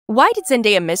Why did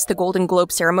Zendaya miss the Golden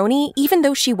Globe ceremony even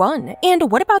though she won?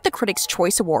 And what about the Critics'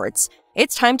 Choice Awards?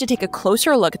 It's time to take a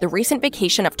closer look at the recent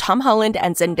vacation of Tom Holland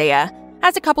and Zendaya.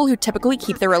 As a couple who typically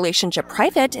keep their relationship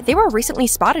private, they were recently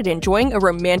spotted enjoying a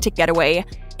romantic getaway.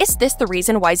 Is this the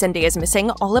reason why Zendaya is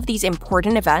missing all of these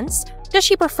important events? Does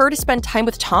she prefer to spend time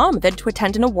with Tom than to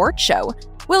attend an award show?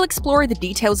 We'll explore the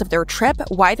details of their trip,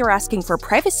 why they're asking for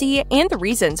privacy, and the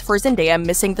reasons for Zendaya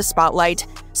missing the spotlight.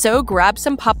 So grab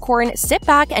some popcorn, sit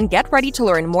back, and get ready to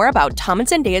learn more about Tom and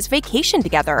Zendaya's vacation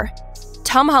together.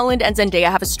 Tom Holland and Zendaya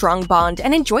have a strong bond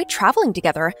and enjoy traveling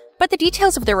together, but the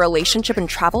details of their relationship and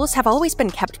travels have always been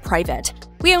kept private.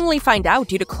 We only find out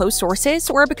due to close sources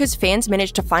or because fans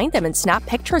manage to find them and snap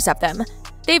pictures of them.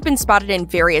 They've been spotted in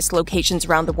various locations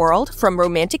around the world, from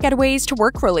romantic getaways to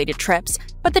work-related trips,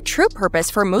 but the true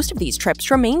purpose for most of these trips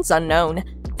remains unknown.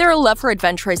 Their love for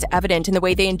adventure is evident in the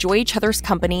way they enjoy each other's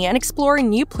company and explore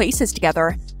new places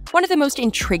together. One of the most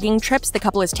intriguing trips the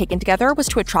couple has taken together was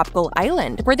to a tropical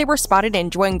island, where they were spotted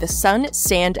enjoying the sun,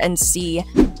 sand, and sea.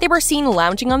 They were seen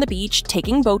lounging on the beach,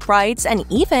 taking boat rides, and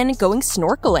even going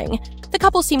snorkeling. The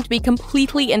couple seemed to be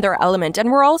completely in their element and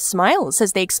were all smiles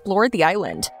as they explored the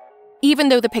island. Even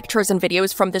though the pictures and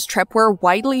videos from this trip were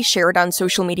widely shared on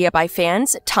social media by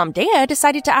fans, Tomdaya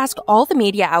decided to ask all the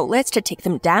media outlets to take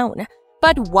them down.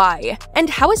 But why? And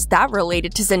how is that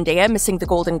related to Zendaya missing the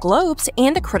Golden Globes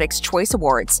and the Critics' Choice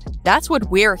Awards? That's what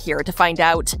we're here to find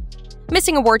out.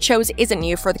 Missing award shows isn't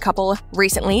new for the couple.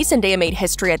 Recently, Zendaya made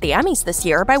history at the Emmys this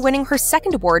year by winning her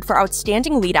second award for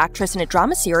Outstanding Lead Actress in a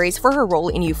Drama Series for her role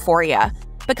in Euphoria,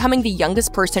 becoming the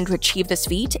youngest person to achieve this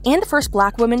feat and the first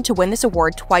Black woman to win this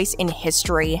award twice in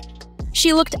history.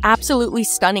 She looked absolutely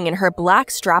stunning in her black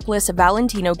strapless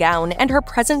Valentino gown, and her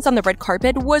presence on the red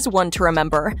carpet was one to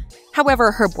remember.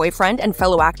 However, her boyfriend and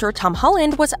fellow actor Tom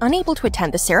Holland was unable to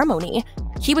attend the ceremony.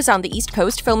 He was on the East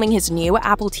Coast filming his new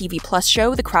Apple TV Plus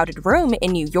show, The Crowded Room,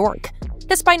 in New York.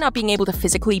 Despite not being able to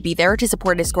physically be there to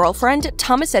support his girlfriend,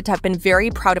 Tom is said to have been very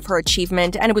proud of her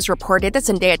achievement, and it was reported that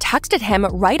Zendaya texted him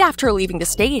right after leaving the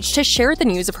stage to share the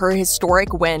news of her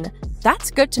historic win.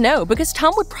 That's good to know, because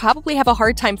Tom would probably have a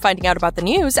hard time finding out about the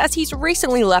news, as he's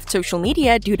recently left social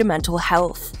media due to mental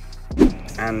health.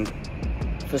 And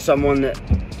for someone that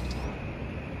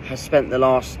has spent the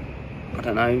last,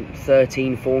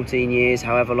 13, 14 years,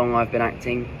 however long I've been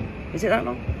acting, is it that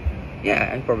long?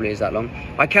 Yeah, it probably is that long.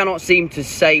 I cannot seem to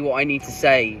say what I need to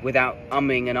say without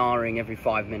umming and ahhing every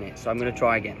 5 minutes, so I'm going to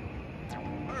try again.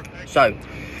 So,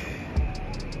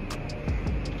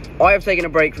 I have taken a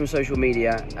break from social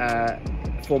media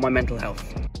for my mental health.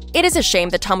 It is a shame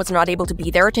that Tom was not able to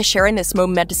be there to share in this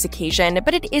momentous occasion,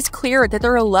 but it is clear that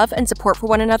their love and support for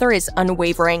one another is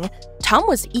unwavering. Tom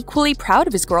was equally proud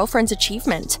of his girlfriend's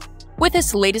achievement. With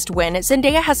this latest win,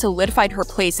 Zendaya has solidified her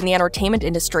place in the entertainment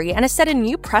industry and has set a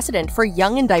new precedent for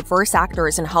young and diverse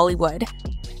actors in Hollywood.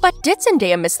 But did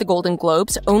Zendaya miss the Golden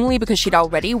Globes only because she'd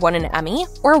already won an Emmy,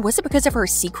 or was it because of her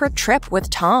secret trip with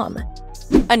Tom?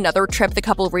 Another trip the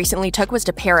couple recently took was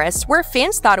to Paris, where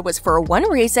fans thought it was for one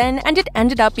reason, and it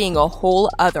ended up being a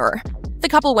whole other. The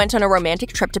couple went on a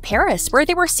romantic trip to Paris, where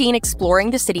they were seen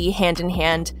exploring the city hand in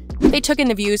hand. They took in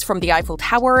the views from the Eiffel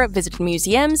Tower, visited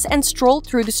museums, and strolled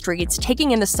through the streets, taking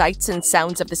in the sights and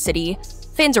sounds of the city.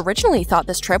 Fans originally thought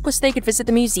this trip was so they could visit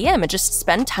the museum and just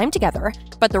spend time together,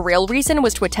 but the real reason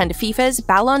was to attend FIFA's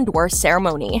Ballon d'Or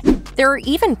ceremony. There are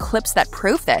even clips that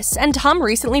prove this, and Tom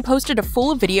recently posted a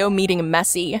full video meeting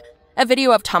Messi. A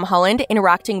video of Tom Holland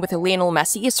interacting with Lionel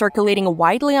Messi is circulating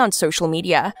widely on social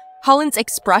media. Holland's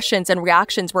expressions and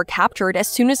reactions were captured as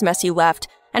soon as Messi left,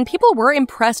 and people were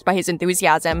impressed by his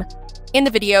enthusiasm. In the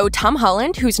video, Tom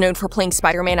Holland, who's known for playing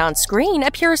Spider-Man on screen,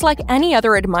 appears like any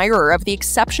other admirer of the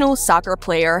exceptional soccer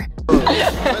player.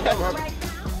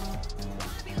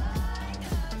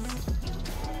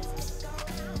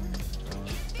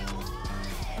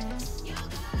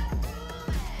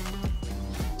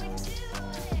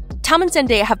 Tom and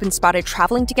Zendaya have been spotted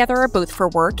traveling together both for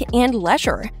work and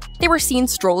leisure. They were seen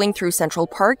strolling through Central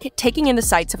Park, taking in the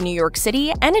sights of New York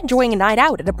City, and enjoying a night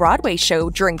out at a Broadway show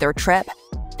during their trip.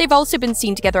 They've also been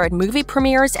seen together at movie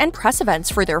premieres and press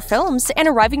events for their films, and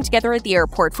arriving together at the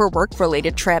airport for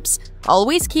work-related trips,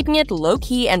 always keeping it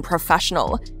low-key and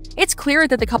professional. It's clear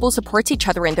that the couple supports each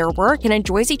other in their work and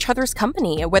enjoys each other's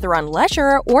company, whether on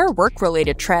leisure or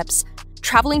work-related trips.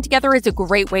 Traveling together is a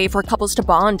great way for couples to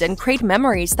bond and create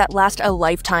memories that last a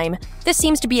lifetime. This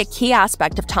seems to be a key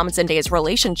aspect of Tom and Zendaya's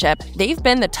relationship. They've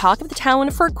been the talk of the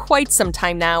town for quite some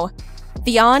time now.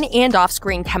 The on- and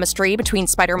off-screen chemistry between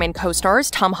Spider-Man co-stars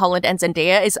Tom Holland and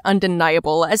Zendaya is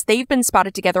undeniable, as they've been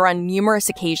spotted together on numerous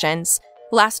occasions.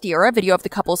 Last year, a video of the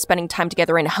couple spending time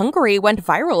together in Hungary went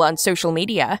viral on social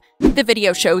media. The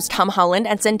video shows Tom Holland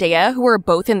and Zendaya, who are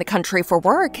both in the country for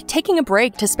work, taking a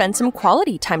break to spend some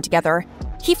quality time together.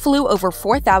 He flew over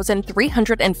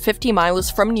 4,350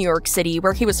 miles from New York City,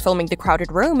 where he was filming The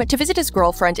Crowded Room, to visit his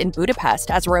girlfriend in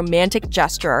Budapest as a romantic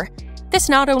gesture. This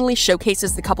not only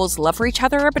showcases the couple's love for each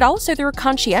other, but also their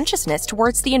conscientiousness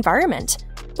towards the environment.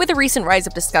 With the recent rise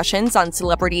of discussions on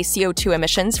celebrity CO2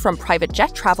 emissions from private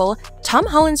jet travel, Tom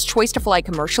Holland's choice to fly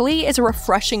commercially is a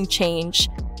refreshing change.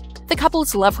 The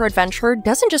couple's love for adventure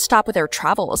doesn't just stop with their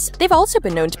travels. They've also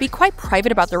been known to be quite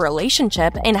private about their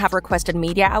relationship and have requested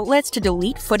media outlets to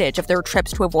delete footage of their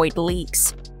trips to avoid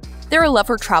leaks. Their love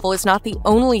for travel is not the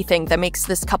only thing that makes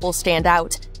this couple stand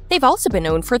out. They've also been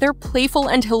known for their playful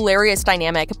and hilarious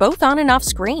dynamic both on and off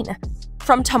screen.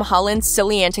 From Tom Holland's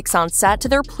silly antics on set to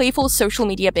their playful social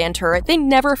media banter, they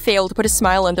never fail to put a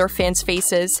smile on their fans'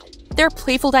 faces. Their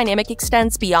playful dynamic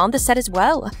extends beyond the set as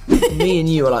well. Me and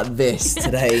you are like this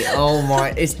today. Oh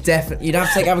my, it's definitely. You'd have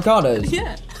to take avocados.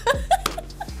 Yeah.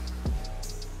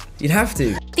 You'd have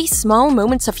to. These small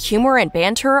moments of humor and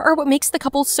banter are what makes the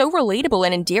couple so relatable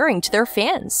and endearing to their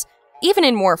fans. Even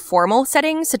in more formal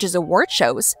settings, such as award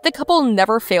shows, the couple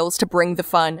never fails to bring the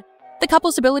fun. The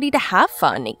couple's ability to have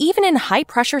fun, even in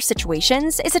high-pressure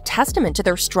situations, is a testament to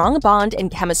their strong bond and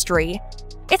chemistry.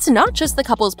 It's not just the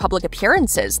couple's public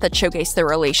appearances that showcase their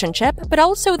relationship, but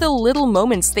also the little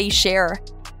moments they share.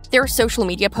 Their social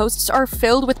media posts are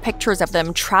filled with pictures of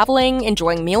them traveling,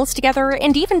 enjoying meals together,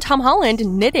 and even Tom Holland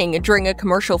knitting during a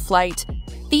commercial flight.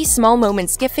 These small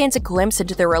moments give fans a glimpse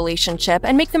into their relationship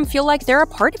and make them feel like they're a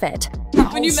part of it.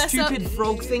 That When you whole mess stupid up-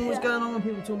 frog thing was going on when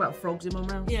people were talking about frogs in my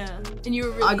mouth. Yeah. And you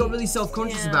were really... I got really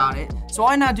self-conscious Yeah. about it, so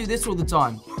I now do this all the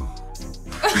time.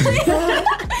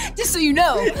 Just so you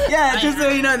know. Yeah, just so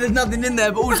you know, there's nothing in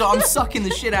there, but also I'm sucking the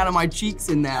shit out of my cheeks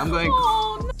in there. I'm going.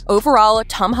 Oh, no. Overall,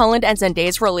 Tom Holland and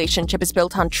Zendaya's relationship is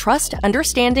built on trust,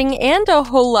 understanding, and a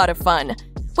whole lot of fun.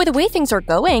 With the way things are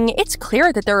going, it's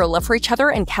clear that their love for each other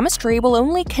and chemistry will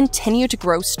only continue to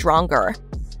grow stronger.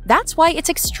 That's why it's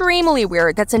extremely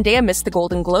weird that Zendaya missed the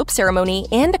Golden Globe ceremony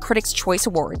and the Critics' Choice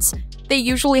Awards. They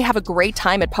usually have a great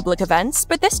time at public events,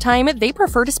 but this time they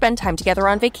prefer to spend time together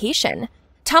on vacation.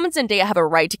 Tom and Zendaya have a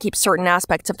right to keep certain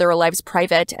aspects of their lives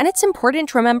private, and it's important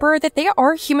to remember that they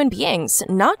are human beings,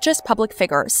 not just public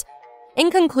figures.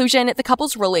 In conclusion, the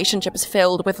couple's relationship is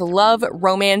filled with love,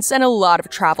 romance, and a lot of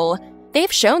travel.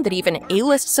 They've shown that even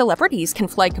A-list celebrities can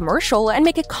fly commercial and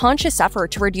make a conscious effort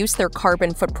to reduce their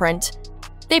carbon footprint.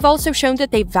 They've also shown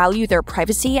that they value their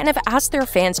privacy and have asked their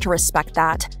fans to respect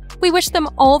that. We wish them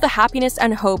all the happiness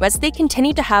and hope as they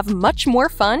continue to have much more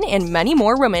fun and many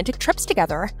more romantic trips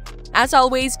together. As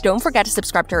always, don't forget to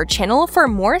subscribe to our channel for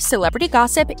more celebrity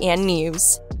gossip and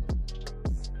news.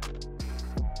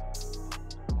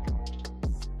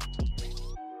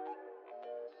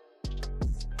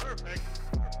 Perfect.